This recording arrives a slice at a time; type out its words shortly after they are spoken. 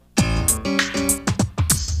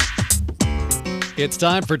It's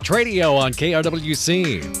time for Tradio on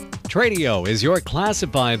KRWC. Tradio is your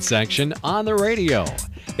classified section on the radio.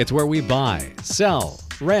 It's where we buy, sell,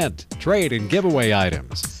 rent, trade, and give away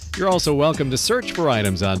items. You're also welcome to search for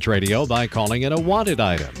items on Tradio by calling in a wanted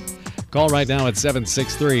item. Call right now at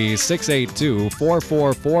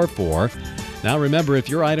 763-682-4444. Now remember, if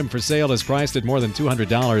your item for sale is priced at more than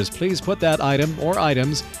 $200, please put that item or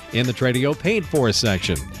items in the Tradio Paid For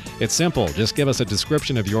section. It's simple. Just give us a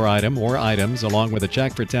description of your item or items along with a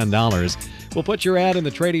check for $10. We'll put your ad in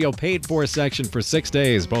the Tradio Paid For section for 6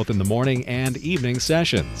 days, both in the morning and evening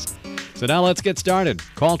sessions. So now let's get started.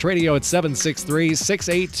 Call Tradio at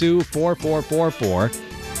 763-682-4444.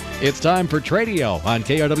 It's time for Tradio on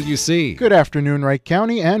KRWC. Good afternoon, Wright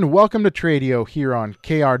County, and welcome to Tradio here on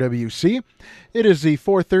KRWC. It is the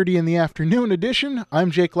 4:30 in the afternoon edition.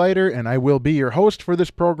 I'm Jake Leiter, and I will be your host for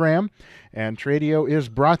this program. And Tradio is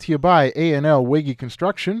brought to you by A&L Wiggy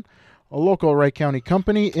Construction, a local Wright County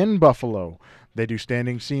company in Buffalo. They do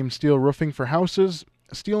standing seam steel roofing for houses,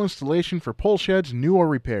 steel installation for pole sheds, new or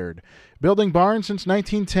repaired, building barns since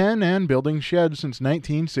 1910, and building sheds since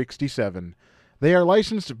 1967. They are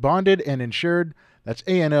licensed, bonded, and insured. That's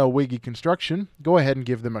A&L Wiggy Construction. Go ahead and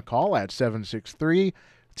give them a call at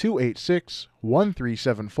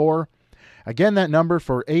 763-286-1374. Again, that number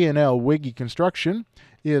for A&L Wiggy Construction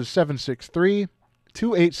is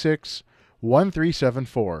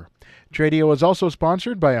 763-286-1374. Tradio is also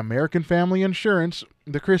sponsored by American Family Insurance,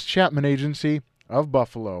 the Chris Chapman Agency of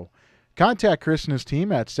Buffalo. Contact Chris and his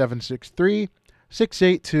team at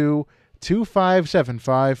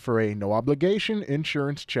 763-682-2575 for a no-obligation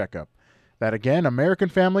insurance checkup. That again, American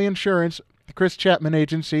Family Insurance, the Chris Chapman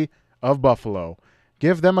Agency of Buffalo.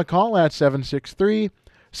 Give them a call at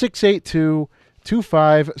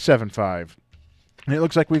 763-682-2575. And it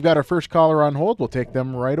looks like we've got our first caller on hold. We'll take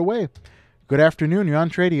them right away. Good afternoon. You're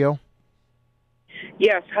on Tradio.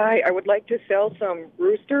 Yes, hi. I would like to sell some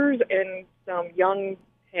roosters and some young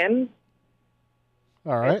hens.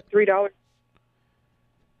 All right. At $3.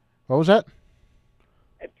 What was that?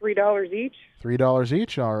 At $3 each. $3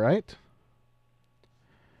 each. All right.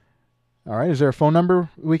 All right. Is there a phone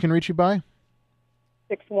number we can reach you by?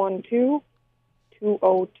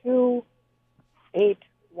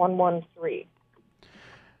 612-202-8113.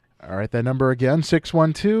 All right. That number again,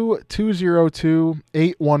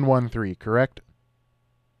 612-202-8113, correct?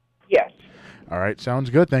 Yes. All right.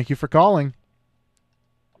 Sounds good. Thank you for calling.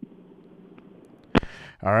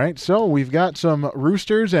 All right, so we've got some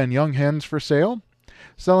roosters and young hens for sale.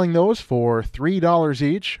 Selling those for $3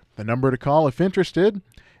 each. The number to call if interested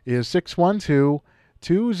is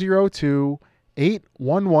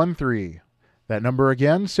 612-202-8113. That number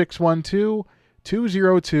again,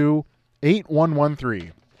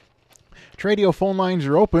 612-202-8113. Tradio phone lines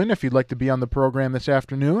are open if you'd like to be on the program this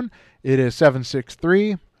afternoon. It is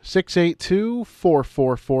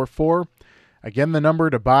 763-682-4444. Again, the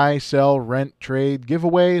number to buy, sell, rent, trade, give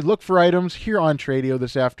away, look for items here on Tradio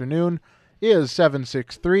this afternoon is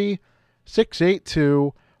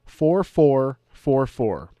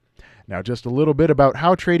 763-682-4444. Now, just a little bit about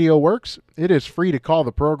how Tradio works. It is free to call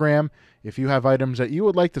the program if you have items that you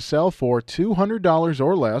would like to sell for $200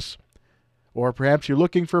 or less, or perhaps you're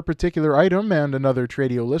looking for a particular item and another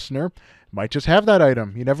Tradio listener might just have that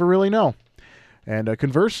item. You never really know. And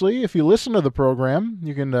conversely, if you listen to the program,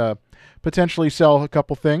 you can potentially sell a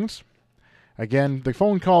couple things. Again, the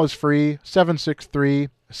phone call is free,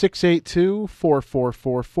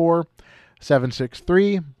 763-682-4444,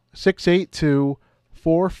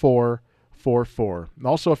 763-682-4444.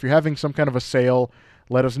 Also, if you're having some kind of a sale,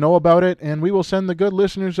 let us know about it, and we will send the good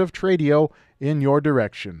listeners of Tradio in your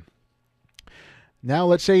direction. Now,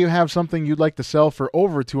 let's say you have something you'd like to sell for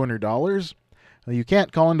over $200. You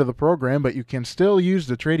can't call into the program, but you can still use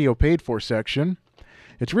the Tradio Paid For section.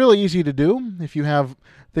 It's really easy to do. If you have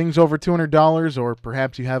things over $200, or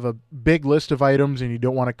perhaps you have a big list of items and you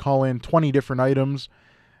don't want to call in 20 different items,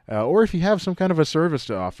 or if you have some kind of a service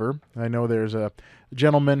to offer. I know there's a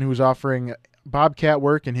gentleman who's offering bobcat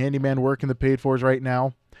work and handyman work in the Paid Fors right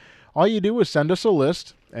now. All you do is send us a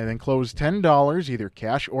list and then close $10, either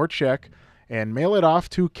cash or check, and mail it off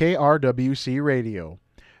to KRWC Radio.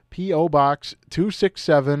 P.O. Box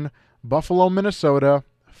 267, Buffalo, Minnesota,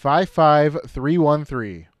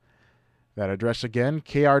 55313. That address again,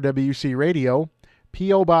 KRWC Radio,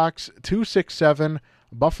 P.O. Box 267,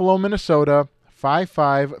 Buffalo, Minnesota,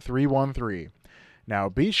 55313. Now,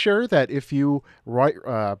 be sure that if you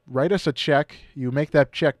write us a check, you make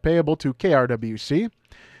that check payable to KRWC.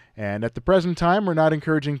 And at the present time, we're not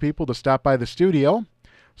encouraging people to stop by the studio,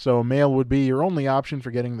 so mail would be your only option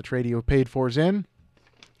for getting the Tradio Paid Fors in.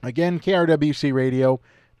 Again, KRWC Radio,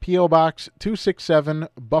 P.O. Box 267,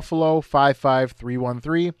 Buffalo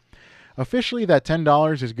 55313. Officially, that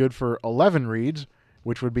 $10 is good for 11 reads,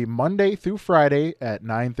 which would be Monday through Friday at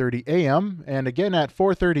 9:30 a.m. and again at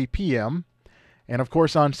 4:30 p.m. And, of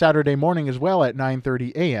course, on Saturday morning as well at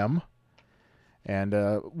 9:30 a.m. And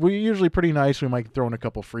we're usually pretty nice. We might throw in a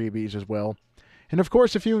couple freebies as well. And, of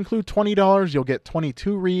course, if you include $20, you'll get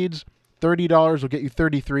 22 reads. $30 will get you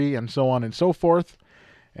 33, and so on and so forth.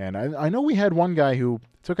 And I know we had one guy who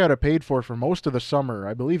took out a paid for most of the summer.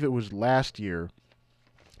 I believe it was last year.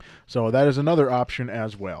 So that is another option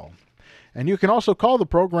as well. And you can also call the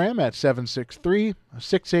program at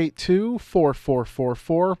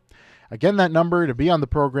 763-682-4444. Again, that number to be on the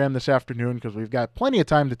program this afternoon, because we've got plenty of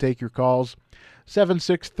time to take your calls,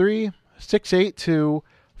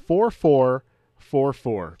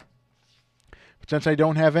 763-682-4444. But since I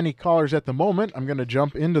don't have any callers at the moment, I'm going to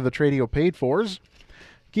jump into the Tradio paid fors.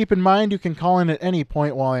 Keep in mind you can call in at any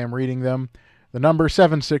point while I am reading them. The number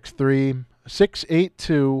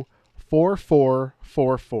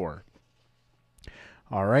 763-682-4444.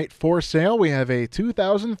 All right, for sale, we have a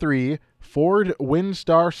 2003 Ford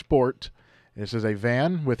Windstar Sport. This is a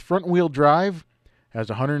van with front-wheel drive, has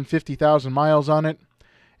 150,000 miles on it.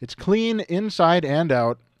 It's clean inside and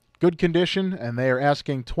out, good condition, and they are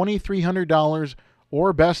asking $2,300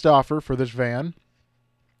 or best offer for this van.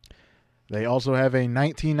 They also have a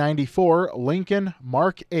 1994 Lincoln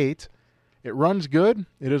Mark 8. It runs good.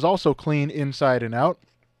 It is also clean inside and out.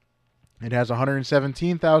 It has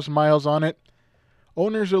 117,000 miles on it.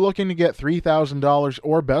 Owners are looking to get $3,000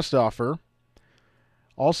 or best offer.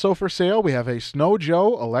 Also for sale, we have a Snow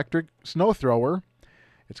Joe electric snow thrower.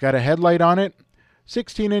 It's got a headlight on it,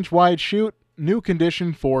 16-inch wide chute, new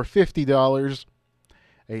condition for $50.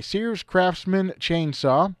 A Sears Craftsman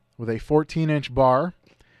chainsaw with a 14-inch bar.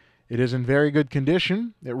 It is in very good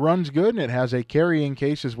condition. It runs good, and it has a carrying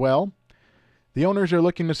case as well. The owners are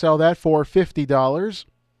looking to sell that for $50.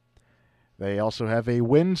 They also have a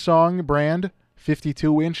Windsong brand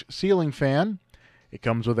 52-inch ceiling fan. It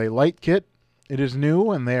comes with a light kit. It is new,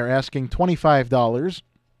 and they are asking $25.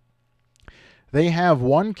 They have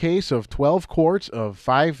one case of 12 quarts of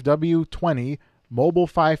 5W20 Mobil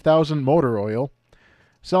 5000 motor oil,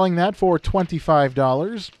 selling that for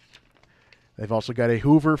 $25. They've also got a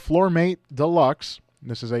Hoover Floormate Deluxe.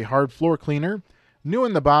 This is a hard floor cleaner, new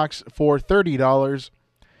in the box for $30.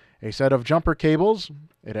 A set of jumper cables.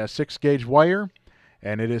 It has 6-gauge wire,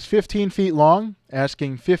 and it is 15 feet long,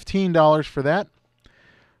 asking $15 for that.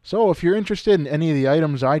 So if you're interested in any of the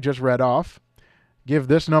items I just read off, give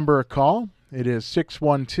this number a call. It is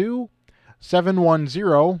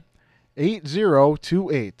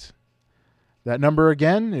 612-710-8028. That number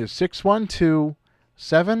again is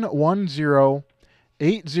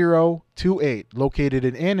 612-710-8028, located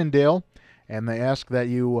in Annandale, and they ask that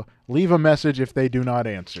you leave a message if they do not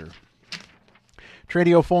answer.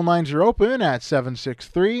 Tradio phone lines are open at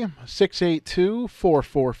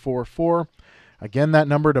 763-682-4444. Again, that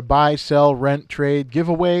number to buy, sell, rent, trade, give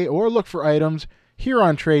away, or look for items here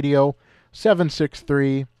on Tradio,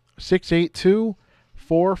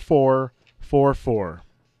 763-682-4444.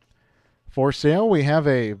 For sale, we have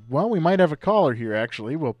we might have a caller here,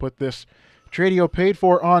 actually. We'll put this Tradio paid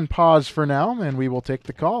for on pause for now, and we will take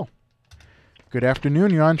the call. Good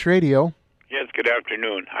afternoon. You're on Tradio. Yes, good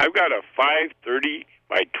afternoon. I've got a 530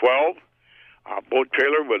 by 12 boat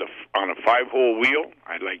trailer with on a 5-hole wheel.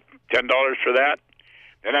 I'd like $10 for that.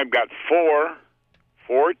 Then I've got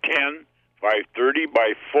 410 530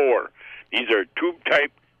 by 4. These are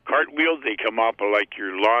tube-type cart wheels. They come up like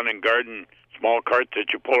your lawn and garden small carts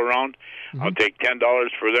that you pull around. Mm-hmm. I'll take $10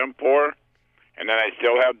 for them, 4. And then I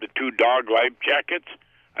still have the 2 dog life jackets.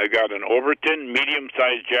 I got an Overton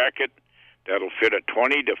medium-sized jacket that'll fit a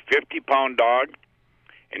 20 to 50-pound dog.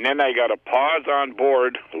 And then I got a Paws on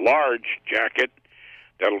Board large jacket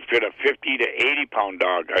that'll fit a 50 to 80-pound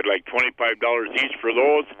dog. I'd like $25 each for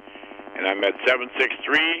those. And I'm at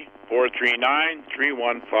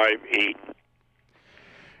 763-439-3158.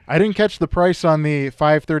 I didn't catch the price on the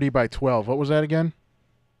 530 by 12. What was that again?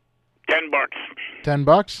 $10.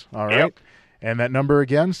 $10? All right. Yep. And that number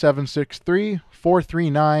again,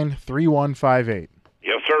 763-439-3158.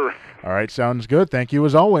 Yes, sir. All right, sounds good. Thank you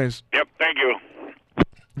as always. Yep, thank you.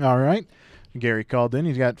 All right. Gary called in.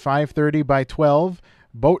 He's got 530 by 12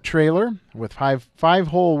 boat trailer with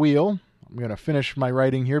 5-hole wheel. I'm going to finish my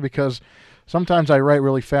writing here because sometimes I write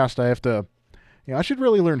really fast. I have to, I should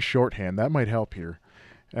really learn shorthand. That might help here.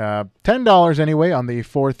 $10 anyway on the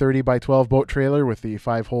 430 by 12 boat trailer with the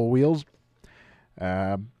 5-hole wheels.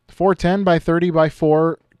 410 by 30 by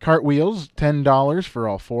 4 cart wheels, $10 for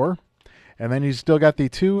all 4. And then he's still got the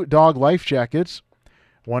 2 dog life jackets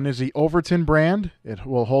One is the Overton brand. It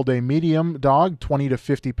will hold a medium dog, 20 to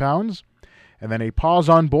 50 pounds. And then a Paws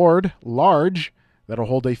on Board large that'll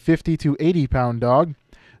hold a 50 to 80 pound dog.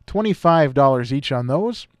 $25 each on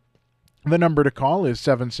those. The number to call is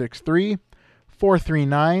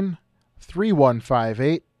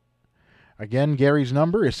 763-439-3158. Again, Gary's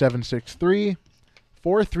number is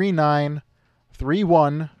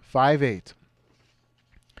 763-439-3158.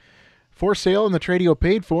 For sale in the Tradio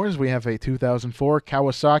paid fors, we have a 2004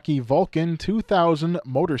 Kawasaki Vulcan 2000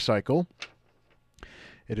 motorcycle.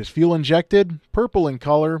 It is fuel injected, purple in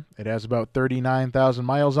color. It has about 39,000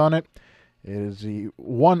 miles on it. It is the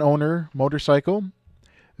one owner motorcycle.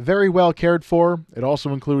 Very well cared for. It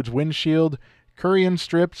also includes windshield, Curian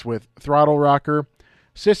strips with throttle rocker,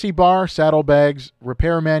 sissy bar, saddlebags,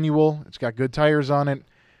 repair manual. It's got good tires on it.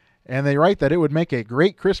 And they write that it would make a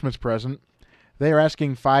great Christmas present. They are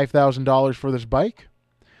asking $5,000 for this bike.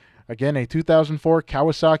 Again, a 2004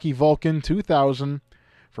 Kawasaki Vulcan 2000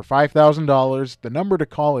 for $5,000. The number to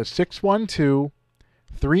call is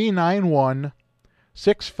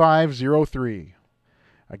 612-391-6503.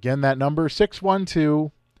 Again, that number,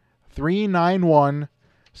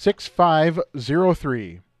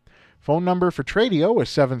 612-391-6503. Phone number for Tradio is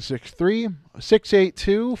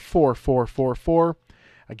 763-682-4444.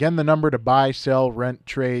 Again, the number to buy, sell, rent,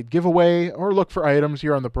 trade, give away, or look for items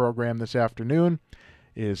here on the program this afternoon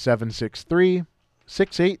is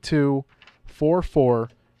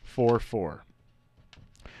 763-682-4444.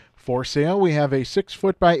 For sale, we have a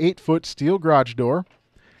 6-foot by 8-foot steel garage door.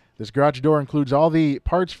 This garage door includes all the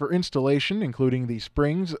parts for installation, including the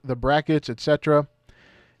springs, the brackets, etc.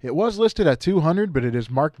 It was listed at $200, but it is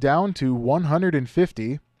marked down to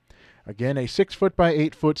 $150. Again, a 6-foot by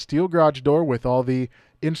 8-foot steel garage door with all the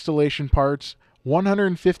installation parts,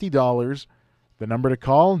 $150. The number to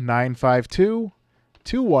call,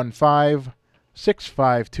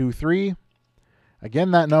 952-215-6523.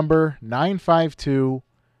 Again, that number,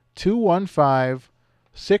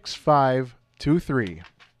 952-215-6523.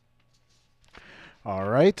 All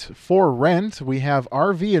right, for rent, we have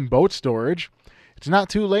RV and boat storage. It's not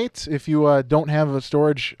too late if you don't have a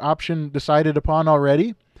storage option decided upon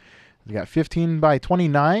already. We got 15 by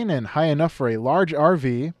 29 and high enough for a large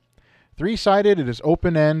RV. 3-sided, it is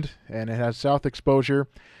open end, and it has south exposure.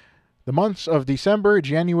 The months of December,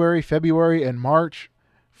 January, February, and March.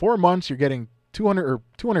 4 months, you're getting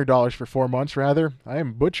 $200 for 4 months, rather. I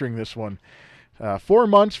am butchering this one. 4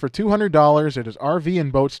 months for $200. It is RV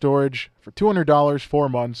and boat storage for $200, 4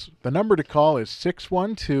 months. The number to call is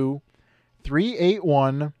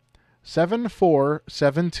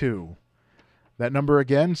 612-381-7472. That number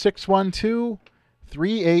again,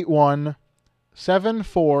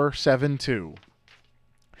 612-381-7472.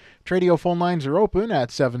 Tradio phone lines are open at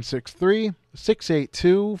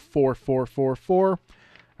 763-682-4444.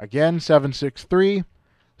 Again,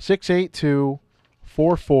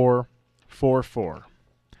 763-682-4444.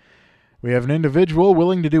 We have an individual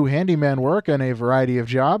willing to do handyman work on a variety of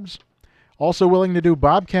jobs. Also willing to do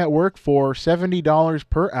bobcat work for $70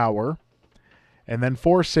 per hour. And then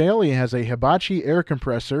for sale, he has a Hibachi air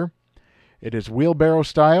compressor. It is wheelbarrow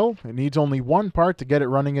style. It needs only one part to get it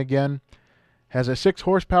running again. Has a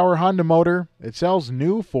 6-horsepower Honda motor. It sells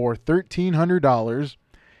new for $1,300,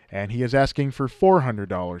 and he is asking for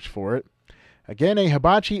 $400 for it. Again, a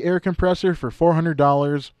Hibachi air compressor for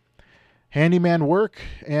 $400. Handyman work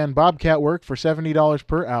and bobcat work for $70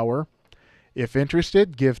 per hour. If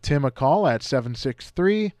interested, give Tim a call at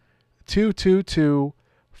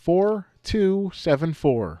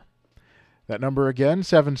 763-222-4274. That number again,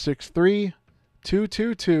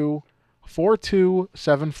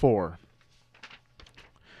 763-222-4274.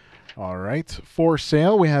 All right, for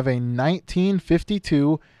sale, we have a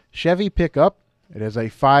 1952 Chevy pickup. It has a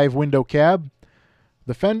 5-window cab.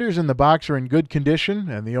 The fenders in the box are in good condition,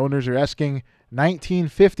 and the owners are asking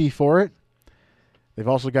 $19.50 for it. They've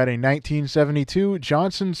also got a 1972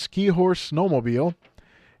 Johnson Ski Horse snowmobile.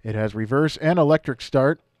 It has reverse and electric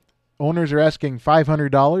start. Owners are asking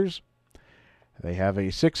 $500. They have a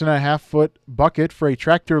 6.5-foot bucket for a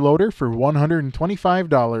tractor loader for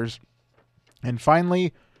 $125. And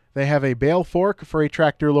finally, they have a bale fork for a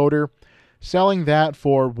tractor loader, selling that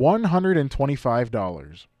for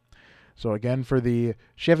 $125. So again, for the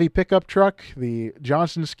Chevy pickup truck, the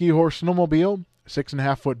Johnson Ski Horse snowmobile,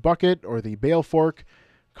 6.5-foot bucket, or the bale fork,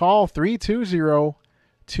 call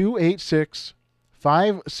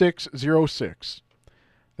 320-286-5606.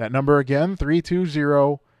 That number again,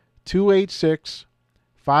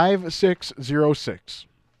 320-286-5606.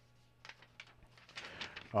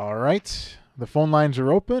 All right. The phone lines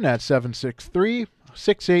are open at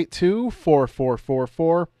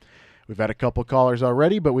 763-682-4444. We've had a couple callers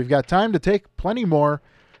already, but we've got time to take plenty more.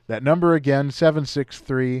 That number again,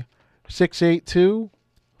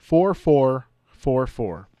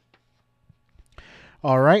 763-682-4444.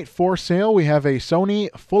 All right, for sale, we have a Sony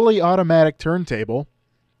fully automatic turntable.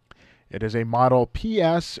 It is a model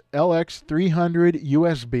PS LX300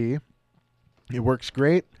 USB. It works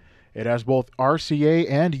great. It has both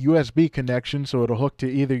RCA and USB connection, so it'll hook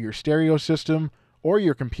to either your stereo system or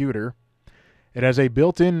your computer. It has a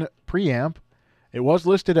built-in preamp. It was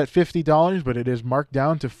listed at $50, but it is marked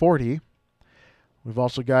down to $40. We've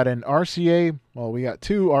also got an RCA, we got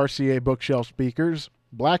two RCA bookshelf speakers,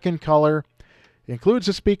 black in color. Includes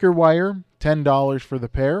a speaker wire, $10 for the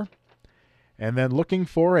pair. And then looking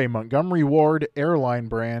for a Montgomery Ward Airline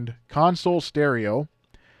brand console stereo,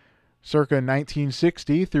 circa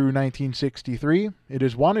 1960 through 1963. It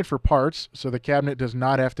is wanted for parts, so the cabinet does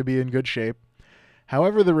not have to be in good shape.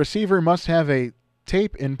 However, the receiver must have a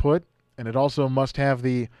tape input, and it also must have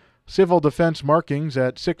the civil defense markings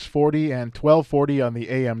at 640 and 1240 on the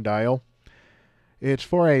AM dial. It's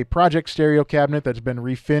for a project stereo cabinet that's been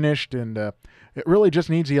refinished, and it really just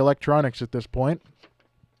needs the electronics at this point.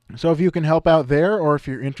 So if you can help out there, or if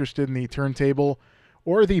you're interested in the turntable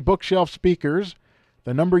or the bookshelf speakers,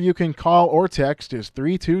 the number you can call or text is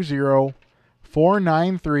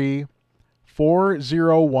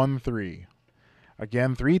 320-493-4013.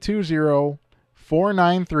 Again,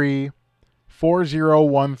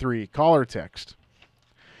 320-493-4013. Call or text.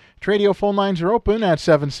 Tradio phone lines are open at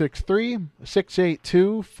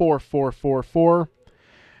 763-682-4444.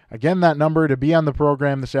 Again, that number to be on the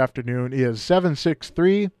program this afternoon is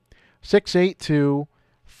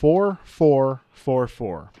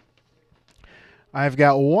 763-682-4444. I've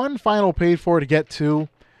got one final paid for to get to,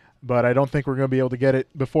 but I don't think we're going to be able to get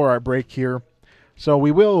it before our break here. So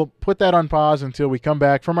we will put that on pause until we come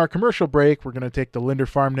back from our commercial break. We're going to take the Linder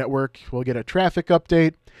Farm Network. We'll get a traffic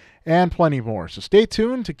update and plenty more. So stay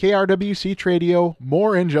tuned to KRWC Tradio.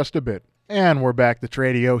 More in just a bit. And we're back to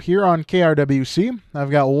Tradio here on KRWC.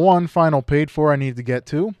 I've got one final paid for I need to get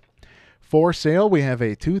to. For sale, we have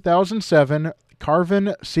a 2007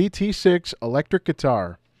 Carvin CT6 electric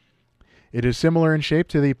guitar. It is similar in shape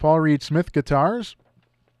to the Paul Reed Smith guitars.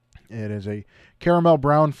 It is a caramel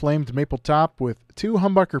brown flamed maple top with two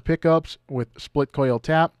humbucker pickups with split coil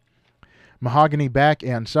tap, mahogany back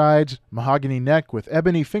and sides, mahogany neck with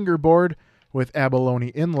ebony fingerboard with abalone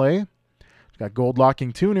inlay. It's got gold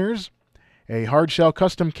locking tuners, a hardshell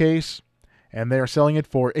custom case, and they are selling it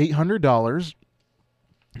for $800.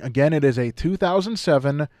 Again, it is a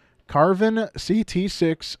 2007 Carvin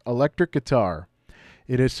CT6 electric guitar.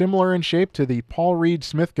 It is similar in shape to the Paul Reed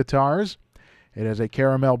Smith guitars. It has a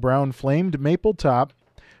caramel brown flamed maple top,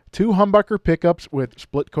 two humbucker pickups with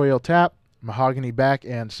split coil tap, mahogany back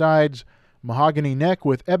and sides, mahogany neck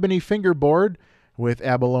with ebony fingerboard with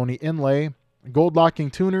abalone inlay, gold locking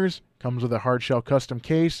tuners, comes with a hardshell custom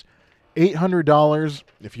case, $800.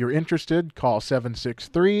 If you're interested, call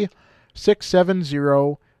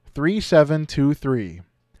 763-670-3723.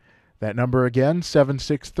 That number again,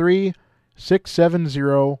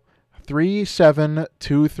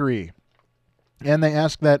 763-670-3723. And they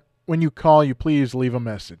ask that when you call, you please leave a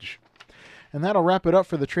message. And that'll wrap it up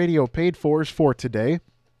for the Tradio Paid Fors for today.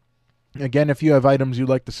 Again, if you have items you'd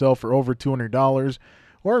like to sell for over $200,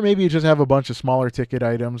 or maybe you just have a bunch of smaller ticket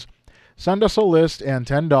items, send us a list and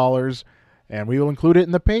 $10, and we will include it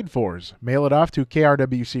in the Paid Fors. Mail it off to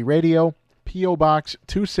KRWC Radio, P.O. Box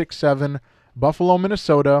 267, Buffalo,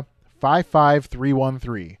 Minnesota,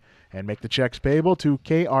 55313, and make the checks payable to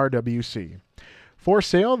KRWC. For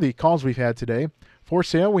sale, the calls we've had today. For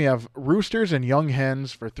sale, we have roosters and young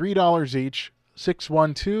hens for $3 each,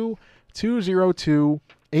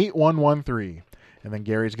 612-202-8113. And then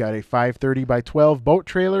Gary's got a 530 by 12 boat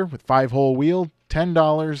trailer with 5-hole wheel,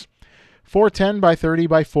 $10. 410 by 30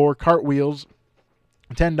 by 4 cartwheels,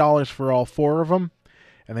 $10 for all 4 of them.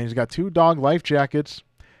 And then he's got 2 dog life jackets,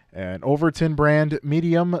 an Overton brand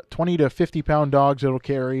medium 20 to 50 pound dogs that'll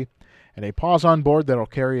carry, and a Paws on Board that'll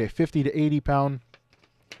carry a 50 to 80 pound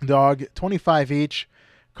dog, 25 each.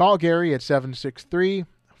 Call Gary at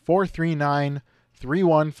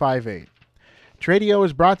 763-439-3158. Tradio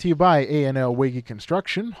is brought to you by A&L Wiggy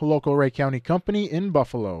Construction, a local Ray County company in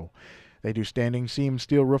Buffalo. They do standing seam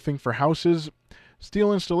steel roofing for houses,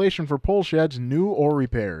 steel installation for pole sheds, new or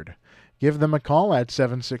repaired. Give them a call at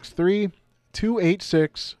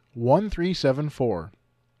 763-286-1374.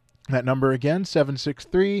 That number again,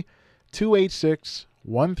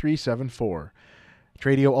 763-286-1374.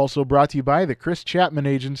 Tradio also brought to you by the Chris Chapman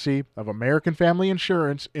Agency of American Family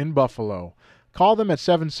Insurance in Buffalo. Call them at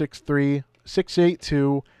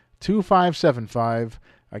 763-682-2575.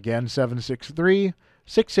 Again,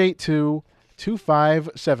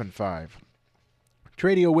 763-682-2575.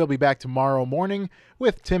 Tradio will be back tomorrow morning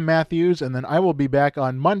with Tim Matthews, and then I will be back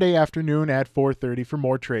on Monday afternoon at 4:30 for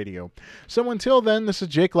more Tradio. So until then, this is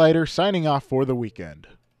Jake Leiter signing off for the weekend.